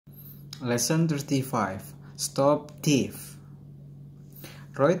Lesson 35. Stop Thief.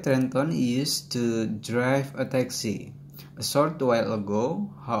 Roy Trenton used to drive a taxi. A short while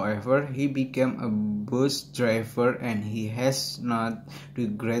ago, however, he became a bus driver and he has not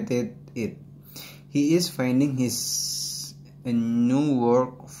regretted it. He is finding his new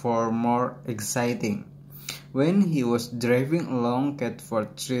work far more exciting. When he was driving along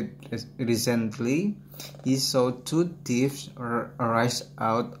Catford Street recently, he saw two thieves rush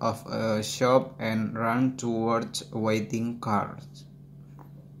out of a shop and run towards a waiting car.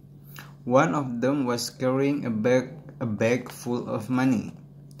 One of them was carrying a bag full of money.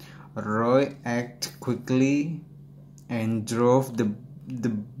 Roy acted quickly and drove the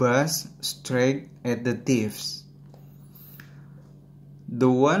bus straight at the thieves. The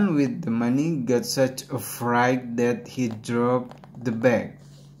one with the money got such a fright that he dropped the bag.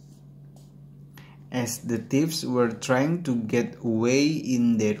 As the thieves were trying to get away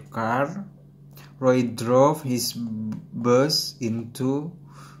in their car, Roy drove his bus into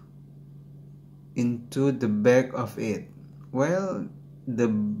the back of it. While the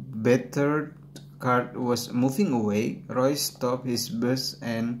battered car was moving away, Roy stopped his bus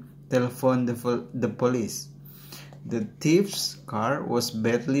and telephoned the police. The thief's car was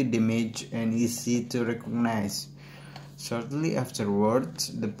badly damaged and easy to recognize. Shortly afterwards,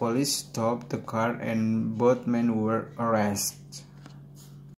 the police stopped the car and both men were arrested.